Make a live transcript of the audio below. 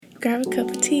grab a cup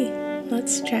of tea.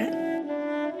 Let's chat.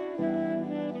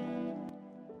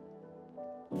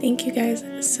 Thank you guys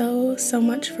so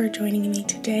much for joining me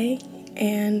today.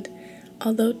 And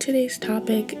although today's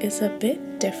topic is a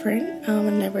bit different,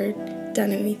 I've never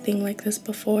done anything like this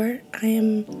before, I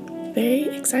am very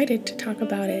excited to talk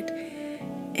about it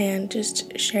and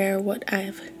just share what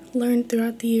I've learned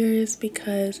throughout the years,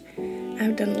 because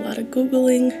I've done a lot of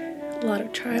Googling, a lot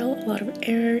of trial, a lot of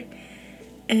error,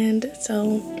 and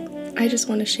so I just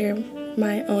want to share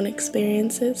my own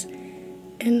experiences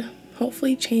and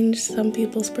hopefully change some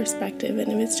people's perspective.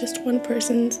 And if it's just one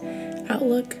person's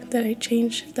outlook that I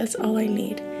change, that's all I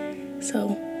need.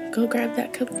 So go grab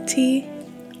that cup of tea,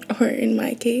 or in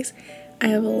my case, I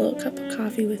have a little cup of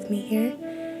coffee with me here,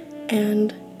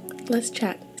 and let's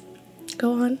chat.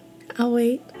 Go on, I'll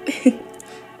wait.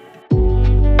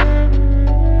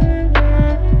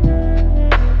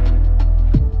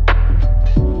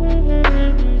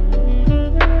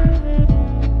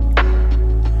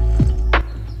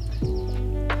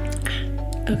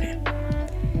 Okay,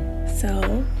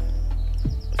 so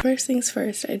first things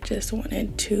first, I just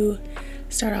wanted to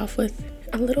start off with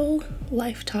a little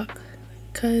life talk,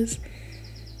 because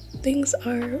things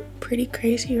are pretty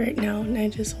crazy right now, and I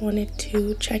just wanted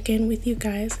to check in with you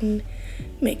guys and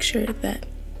make sure that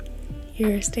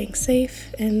you're staying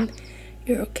safe and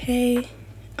you're okay.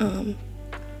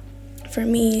 For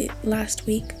me, last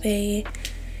week they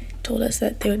told us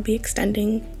that they would be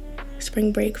extending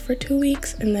spring break for 2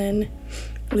 weeks, and then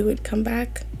we would come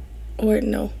back, or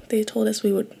no, they told us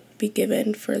we would be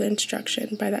given further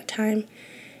instruction by that time.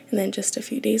 And then just a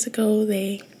few days ago,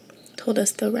 they told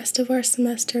us the rest of our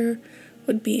semester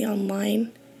would be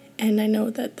online. And I know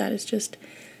that that is just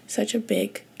such a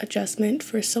big adjustment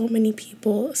for so many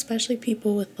people, especially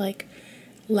people with like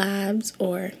labs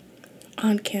or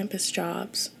on-campus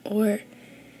jobs, or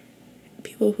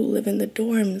people who live in the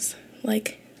dorms.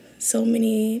 Like, so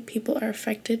many people are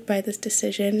affected by this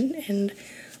decision, and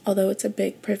although it's a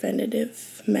big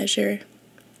preventative measure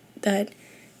that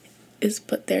is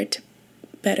put there to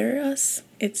better us,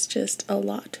 it's just a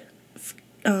lot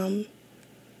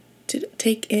to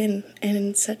take in, and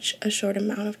in such a short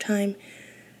amount of time.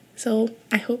 So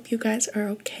I hope you guys are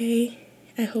okay.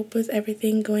 I hope with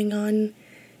everything going on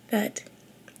that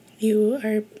you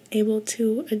are able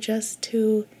to adjust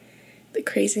to the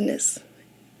craziness.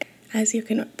 As you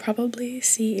can probably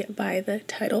see by the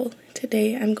title,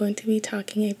 today I'm going to be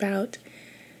talking about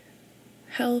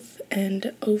health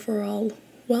and overall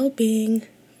well-being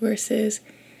versus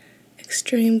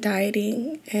extreme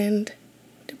dieting and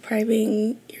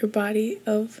depriving your body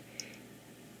of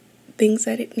things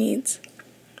that it needs.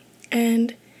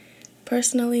 And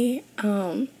personally,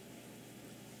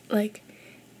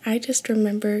 I just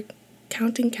remember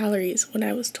counting calories when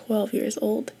I was 12 years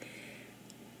old.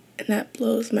 And that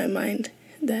blows my mind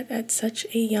that at such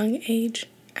a young age,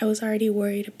 I was already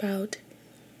worried about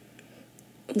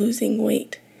losing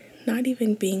weight, not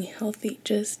even being healthy,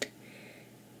 just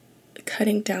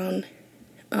cutting down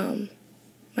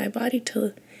my body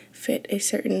to fit a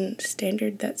certain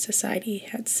standard that society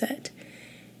had set.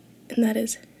 And that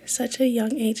is such a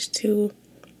young age to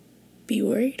be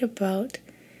worried about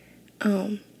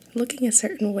looking a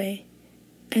certain way.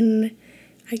 And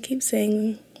I keep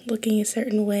saying looking a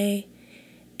certain way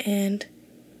and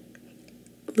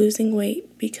losing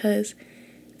weight, because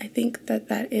I think that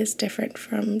that is different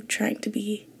from trying to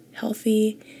be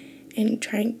healthy and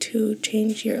trying to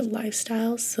change your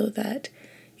lifestyle so that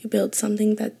you build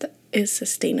something that is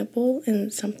sustainable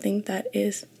and something that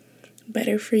is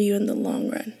better for you in the long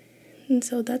run. And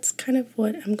so that's kind of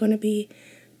what I'm going to be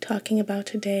talking about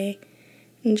today,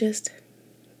 and just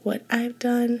what I've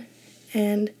done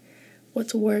and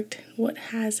what's worked, what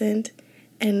hasn't,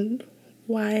 and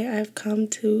why I've come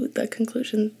to the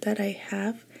conclusion that I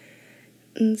have.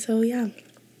 And so, yeah,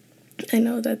 I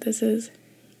know that this is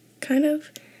kind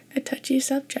of a touchy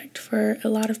subject for a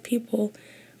lot of people,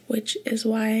 which is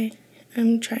why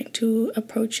I'm trying to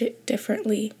approach it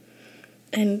differently.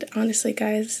 And honestly,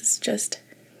 guys, it's just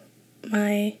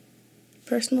my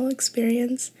personal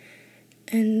experience,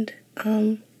 and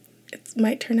it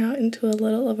might turn out into a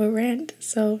little of a rant,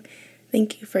 so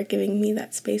thank you for giving me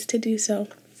that space to do so.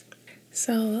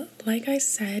 So, like I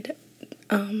said,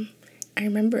 I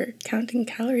remember counting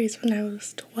calories when I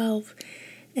was 12,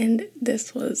 and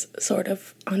this was sort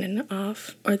of on and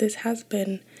off, or this has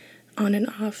been on and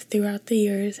off throughout the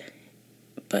years.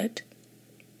 But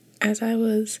as I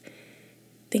was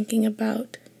thinking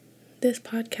about this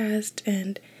podcast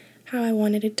and how I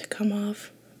wanted it to come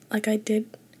off, like, I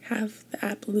did have the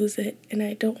app Lose It, and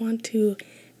I don't want to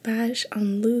bash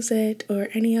on Lose It or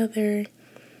any other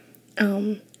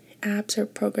apps or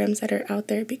programs that are out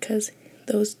there, because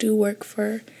those do work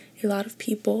for a lot of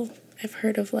people. I've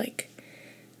heard of like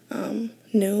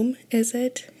Noom, is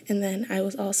it? And then I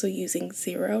was also using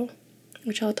Zero,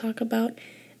 which I'll talk about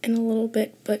in a little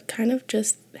bit, but kind of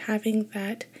just having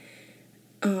that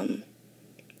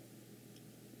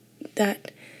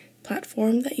that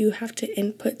platform that you have to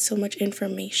input so much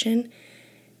information,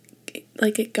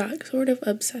 like it got sort of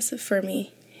obsessive for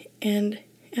me. And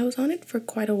I was on it for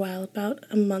quite a while, about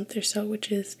a month or so,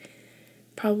 which is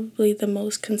probably the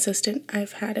most consistent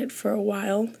I've had it for a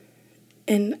while.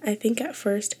 And I think at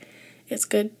first it's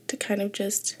good to kind of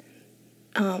just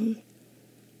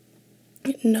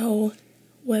know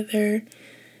whether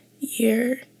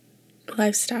your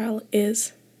lifestyle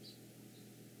is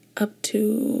up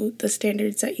to the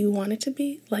standards that you want it to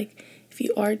be. Like, if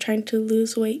you are trying to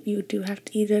lose weight, you do have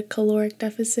to eat a caloric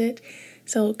deficit.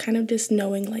 So kind of just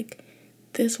knowing like,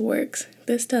 this works,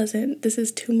 this doesn't, this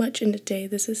is too much in a day,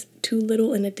 this is too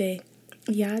little in a day.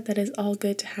 Yeah, that is all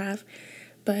good to have,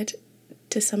 but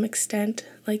to some extent,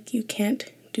 like, you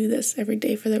can't do this every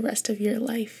day for the rest of your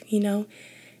life,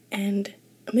 and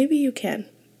maybe you can.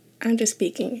 I'm just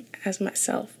speaking as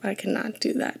myself. I cannot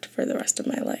do that for the rest of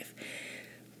my life.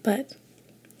 But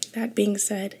that being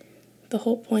said, the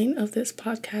whole point of this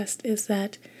podcast is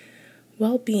that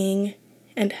well-being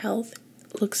and health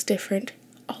looks different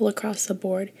all across the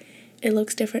board. It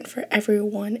looks different for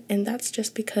everyone, and that's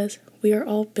just because we are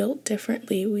all built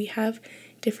differently. We have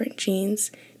different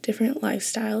genes, different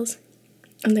lifestyles,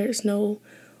 and there's no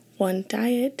one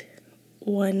diet,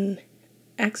 one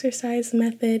exercise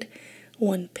method,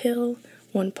 one pill,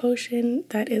 one potion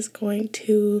that is going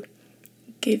to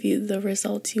give you the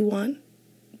results you want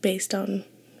based on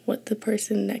what the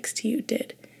person next to you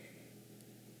did.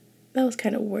 That was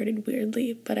kind of worded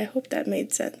weirdly, but I hope that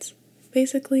made sense.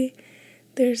 Basically,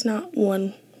 there's not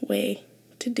one way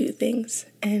to do things,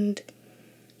 and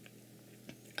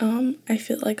I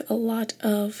feel like a lot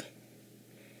of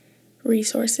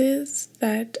resources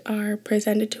that are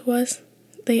presented to us,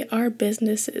 they are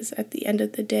businesses at the end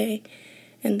of the day,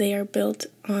 and they are built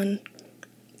on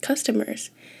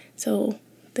customers. So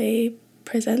they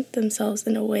present themselves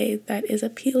in a way that is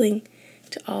appealing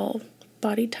to all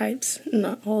body types,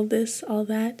 not all this, all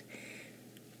that.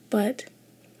 But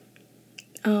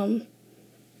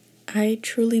I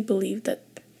truly believe that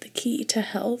the key to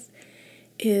health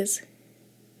is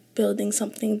building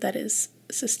something that is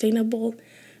sustainable,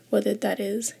 whether that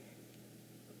is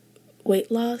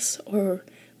weight loss or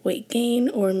weight gain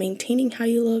or maintaining how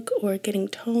you look or getting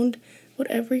toned,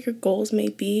 whatever your goals may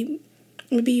be.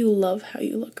 Maybe you love how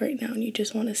you look right now and you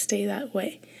just want to stay that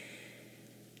way.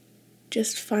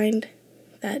 Just find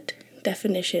that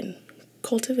definition.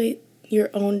 Cultivate your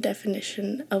own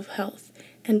definition of health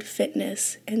and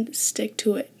fitness and stick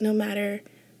to it no matter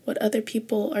what other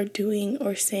people are doing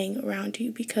or saying around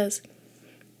you, because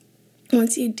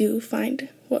once you do find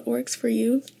what works for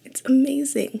you, it's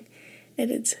amazing,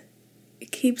 and it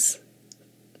keeps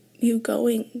you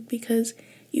going because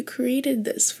you created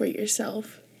this for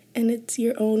yourself, and it's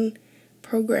your own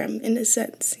program in a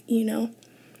sense, and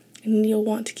you'll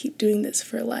want to keep doing this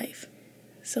for life.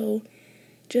 So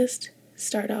just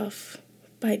start off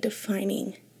by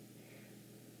defining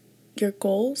your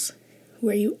goals,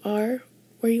 where you are,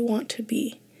 where you want to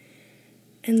be,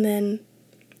 and then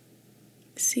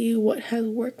see what has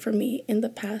worked for me in the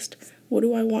past. What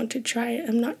do I want to try?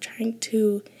 I'm not trying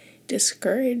to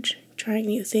discourage trying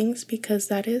new things, because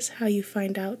that is how you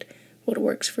find out what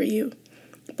works for you.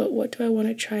 But what do I want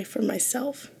to try for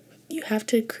myself? You have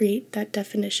to create that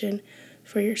definition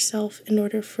for yourself in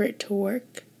order for it to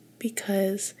work,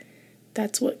 because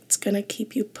that's what's going to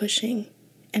keep you pushing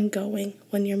and going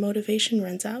when your motivation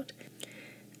runs out.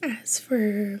 As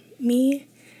for me,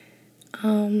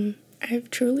 I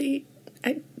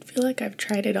feel like I've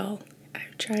tried it all.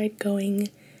 I've tried going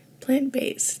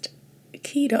plant-based,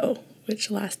 keto,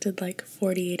 which lasted like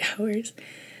 48 hours.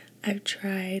 I've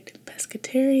tried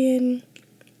pescatarian.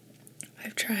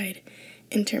 I've tried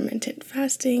intermittent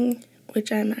fasting,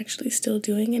 which I'm actually still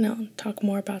doing, and I'll talk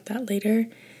more about that later.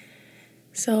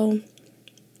 So,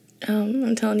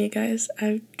 I'm telling you guys,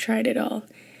 I've tried it all.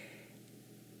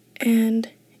 And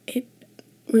it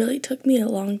really took me a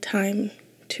long time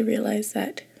to realize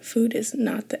that food is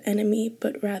not the enemy,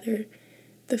 but rather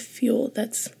the fuel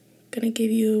that's going to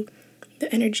give you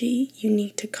the energy you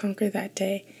need to conquer that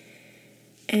day.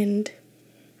 And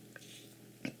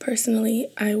personally,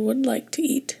 I would like to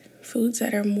eat foods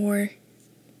that are more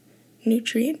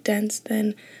nutrient dense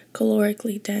than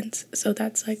calorically dense. So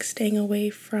that's like staying away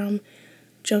from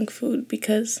junk food,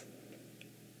 because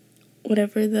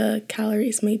whatever the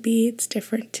calories may be, it's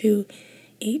different to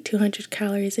eat 200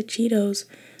 calories of Cheetos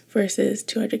versus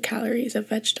 200 calories of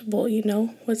vegetable?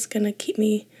 What's going to keep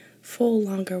me full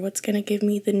longer? What's going to give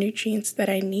me the nutrients that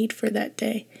I need for that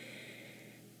day?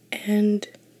 And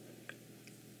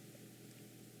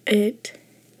it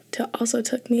also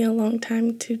took me a long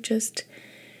time to just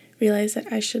realize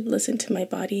that I should listen to my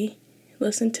body,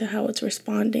 listen to how it's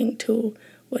responding to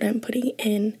what I'm putting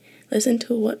in, listen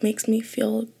to what makes me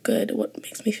feel good, what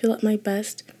makes me feel at my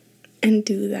best, and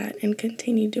do that and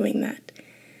continue doing that.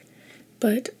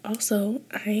 But also,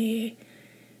 I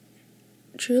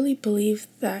truly believe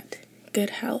that good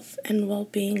health and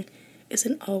well-being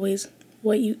isn't always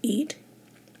what you eat,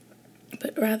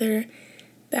 but rather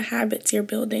the habits you're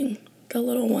building, the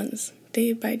little ones,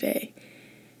 day by day,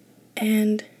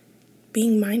 and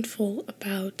being mindful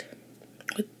about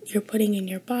what you're putting in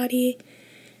your body,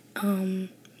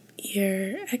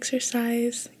 your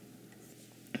exercise.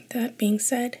 That being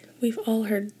said, we've all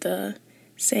heard the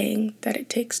saying that it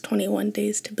takes 21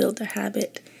 days to build a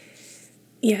habit,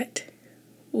 yet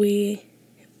we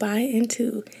buy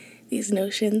into these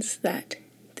notions that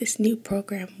this new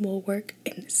program will work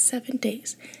in 7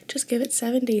 days. Just give it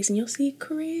 7 days and you'll see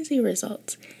crazy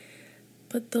results.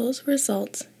 But those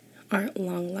results aren't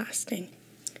long-lasting.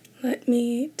 Let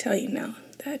me tell you now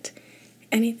that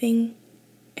anyone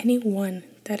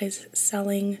that is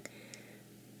selling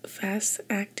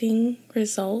fast-acting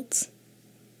results,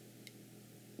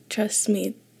 trust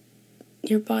me,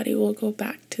 your body will go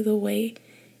back to the way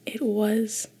it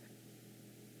was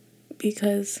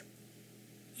because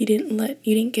you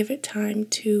didn't give it time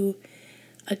to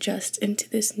adjust into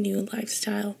this new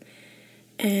lifestyle,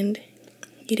 and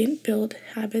you didn't build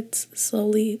habits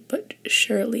slowly but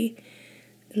surely.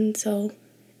 And so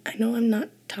I know I'm not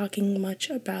talking much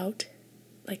about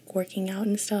like working out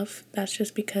and stuff. That's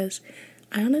just because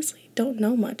I honestly don't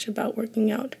know much about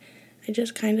working out. I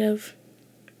just kind of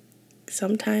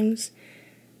sometimes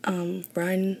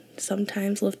run,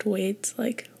 sometimes lift weights,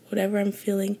 like whatever I'm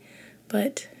feeling.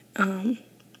 But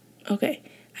okay,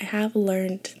 I have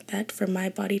learned that for my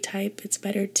body type, it's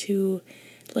better to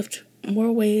lift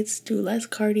more weights, do less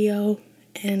cardio,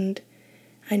 and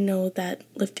I know that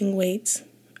lifting weights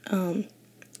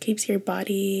keeps your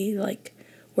body like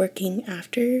working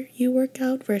after you work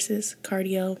out versus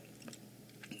cardio.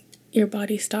 Your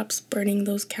body stops burning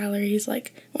those calories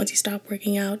like once you stop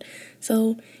working out.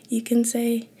 So you can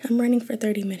say, I'm running for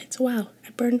 30 minutes. Wow,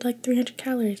 I burned like 300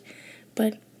 calories.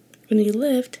 But when you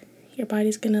lift, your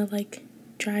body's gonna like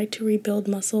try to rebuild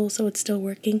muscle so it's still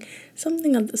working,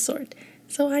 something of the sort.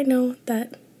 So I know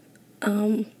that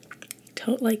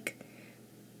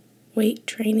weight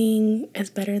training is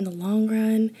better in the long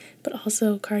run, but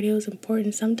also cardio is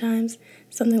important sometimes,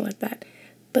 something like that.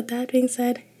 But that being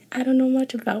said, I don't know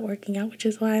much about working out, which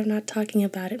is why I'm not talking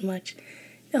about it much.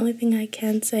 The only thing I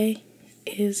can say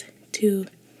is to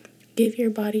give your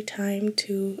body time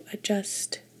to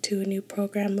adjust to a new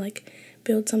program, like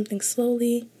build something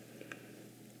slowly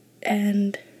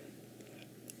and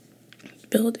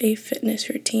build a fitness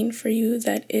routine for you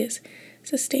that is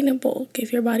sustainable.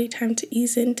 Give your body time to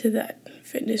ease into that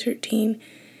fitness routine,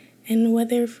 and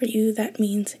whether for you that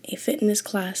means a fitness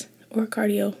class or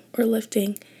cardio or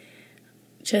lifting,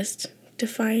 just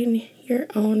define your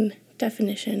own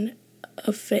definition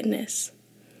of fitness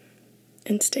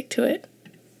and stick to it.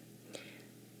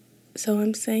 So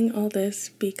I'm saying all this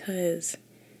because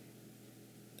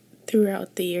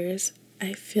throughout the years,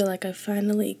 I feel like I've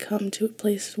finally come to a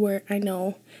place where I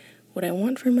know what I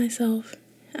want for myself.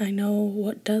 I know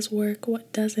what does work,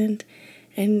 what doesn't,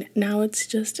 and now it's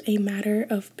just a matter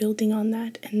of building on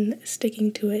that and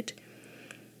sticking to it.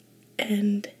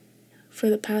 And for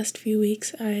the past few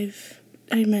weeks, I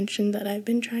mentioned that I've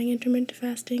been trying intermittent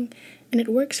fasting, and it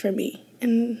works for me.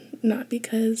 And not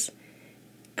because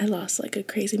I lost like a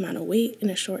crazy amount of weight in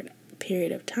a short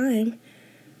period of time,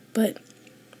 but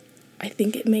I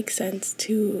think it makes sense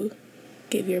to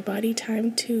give your body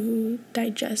time to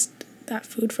digest that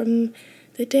food from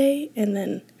the day and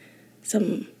then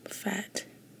some fat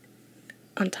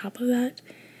on top of that.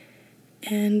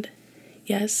 And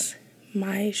yes,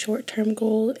 my short-term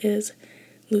goal is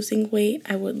losing weight.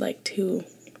 I would like to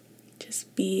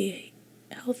just be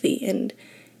healthy and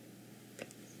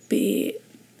be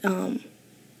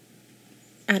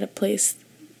at a place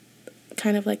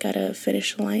kind of like at a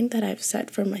finish line that I've set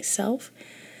for myself.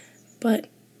 But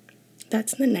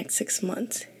that's in the next 6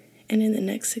 months. And in the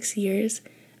next 6 years,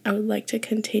 I would like to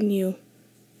continue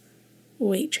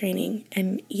weight training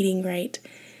and eating right.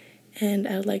 And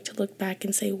I would like to look back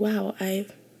and say, wow, I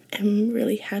am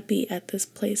really happy at this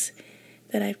place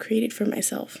that I've created for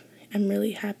myself. I'm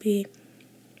really happy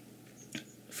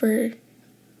for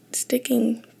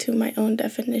sticking to my own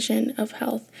definition of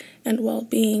health and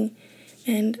well-being.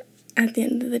 And at the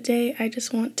end of the day, I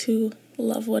just want to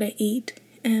love what I eat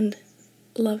and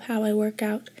love how I work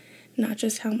out, not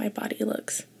just how my body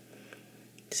looks.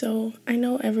 So I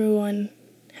know everyone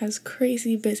has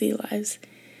crazy busy lives,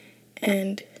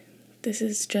 and this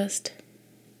is just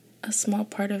a small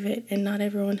part of it, and not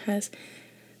everyone has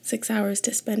 6 hours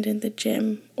to spend in the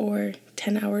gym or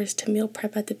 10 hours to meal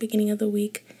prep at the beginning of the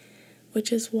week,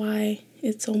 which is why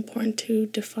it's so important to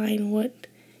define what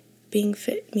being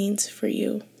fit means for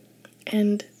you.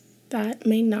 And that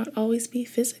may not always be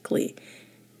physically,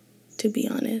 to be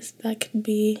honest. That could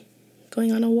be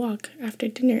going on a walk after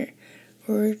dinner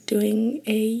or doing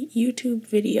a YouTube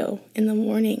video in the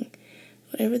morning.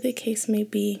 Whatever the case may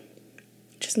be,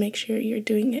 just make sure you're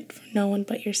doing it for no one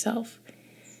but yourself.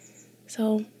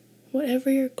 So whatever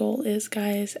your goal is,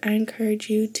 guys, I encourage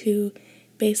you to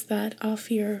base that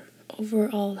off your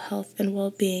overall health and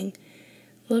well-being.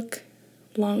 Look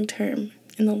long term,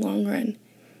 in the long run,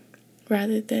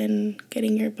 rather than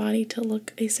getting your body to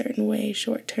look a certain way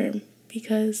short term,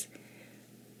 because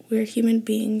we're human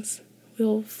beings.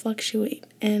 We'll fluctuate,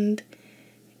 and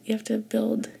you have to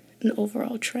build an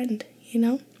overall trend,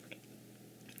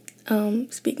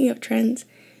 Speaking of trends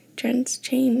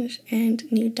change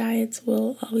and new diets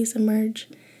will always emerge,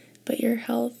 but your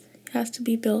health has to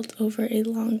be built over a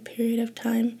long period of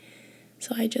time.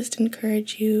 So I just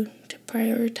encourage you to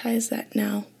prioritize that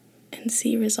now and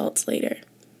see results later.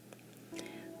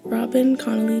 Robin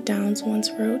Connolly Downs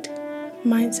once wrote,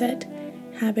 "Mindset,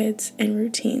 habits, and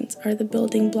routines are the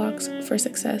building blocks for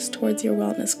success towards your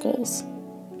wellness goals."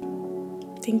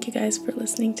 Thank you guys for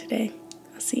listening today.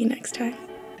 I'll see you next time.